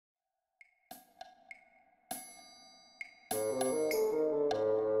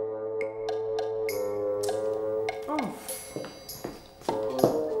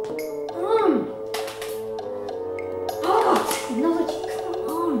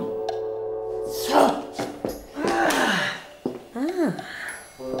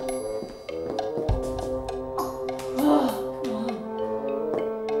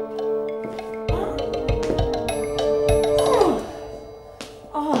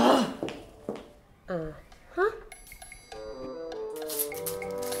Huh?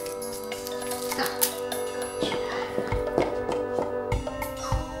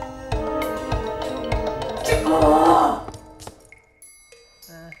 Oh!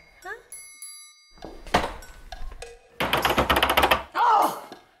 Oh!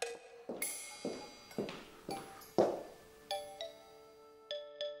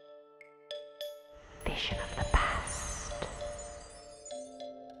 Vision of the past.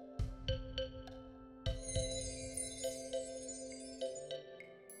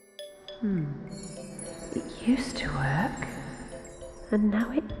 It used to work, and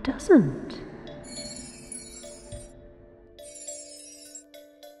now it doesn't.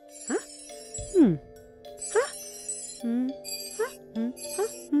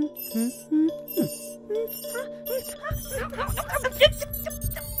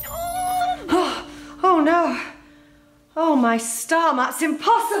 Oh no! Oh my star, that's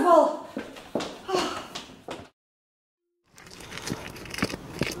impossible!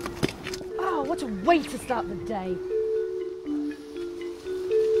 Oh, what a way to start the day.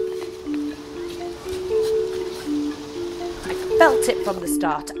 I felt it from the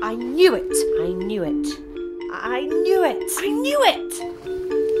start. I knew it. I knew it. I knew it. I knew it!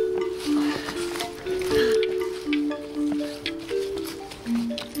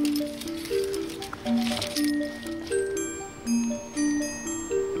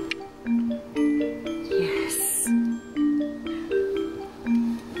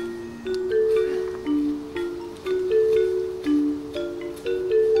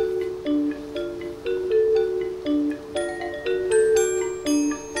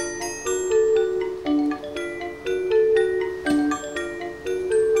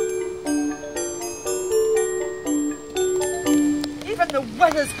 The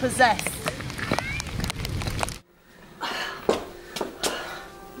weather's possessed.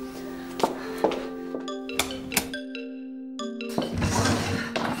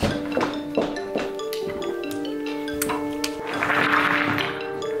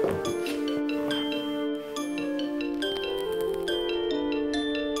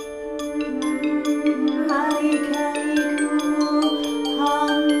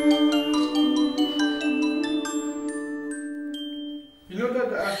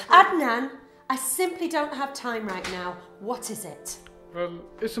 Adnan, I simply don't have time right now. What is it? Well,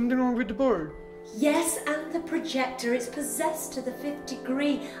 is something wrong with the board? Yes, and the projector. It's possessed to the 5th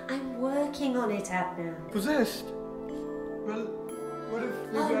degree. I'm working on it, Adnan. Possessed? Well, what if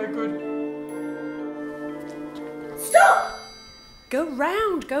maybe I could... Stop! Go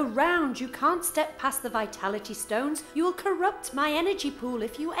round. You can't step past the vitality stones. You will corrupt my energy pool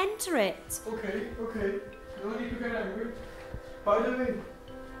if you enter it. Okay. No need to get angry. By the way,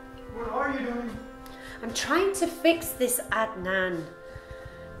 what are you doing? I'm trying to fix this, Adnan.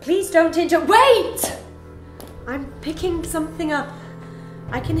 Please don't Wait! I'm picking something up.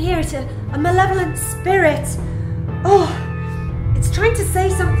 I can hear it, a malevolent spirit. Oh, it's trying to say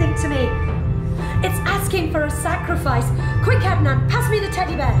something to me. It's asking for a sacrifice. Quick, Adnan, pass me the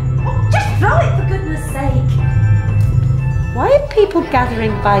teddy bear. Oh, just throw it for goodness sake. Why are people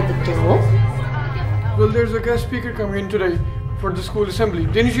gathering by the door? Well, there's a guest speaker coming in today for the school assembly.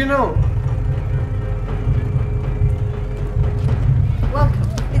 Didn't you know? Welcome.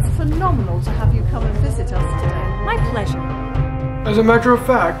 It's phenomenal to have you come and visit us today. My pleasure. As a matter of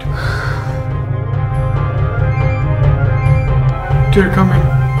fact, they're coming.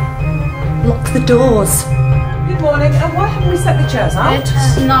 Lock the doors. Good morning, and why haven't we set the chairs out?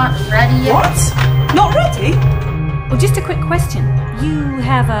 It's not ready yet. What? Not ready? Well, just a quick question. You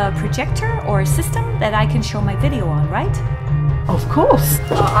have a projector or a system that I can show my video on, right? Of course.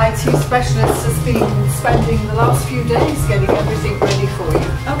 Our IT specialist has been spending the last few days getting everything ready for you.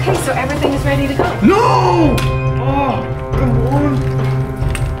 Okay, so everything is ready to go. No! Oh, come on.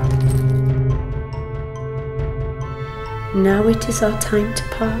 Now it is our time to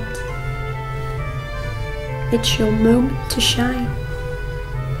part. It's your moment to shine,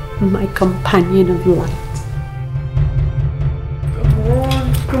 my companion of light.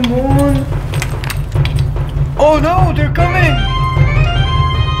 Come on. Oh no, they're coming!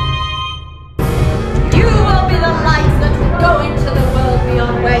 You will be the light that will go into the world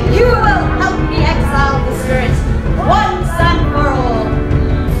beyond, where you will help me exile the spirit once and for all.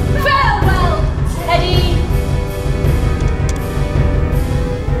 Farewell, Teddy!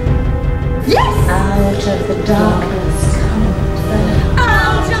 Yes! Out of the darkness,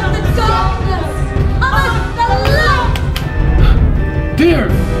 out of the darkness, out of the light! There!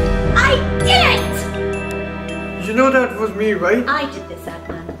 I did it! You know that was me, right? I did this,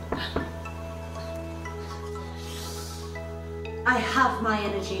 Adnan. I I have my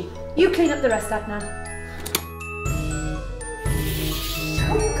energy. You clean up the rest, Adnan.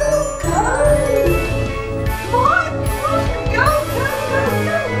 Go, go, go! Come on, go, go,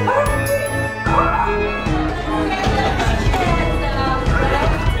 go, go!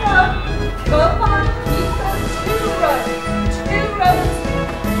 Come on, keep those 2 rows. 2 rows.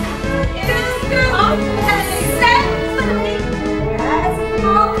 It is good. Yes.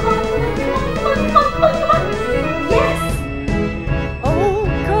 Come on, come on, come on, come on, come on. Yes. Oh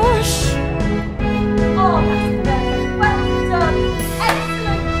gosh. Oh, that's perfect. Well done.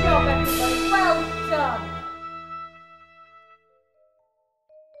 Excellent job, everybody. Well done.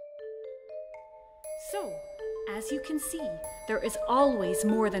 So, as you can see, there is always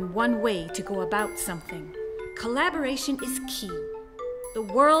more than one way to go about something. Collaboration is key. The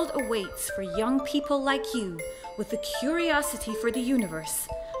world awaits for young people like you with the curiosity for the universe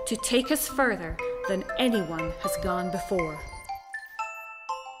to take us further than anyone has gone before.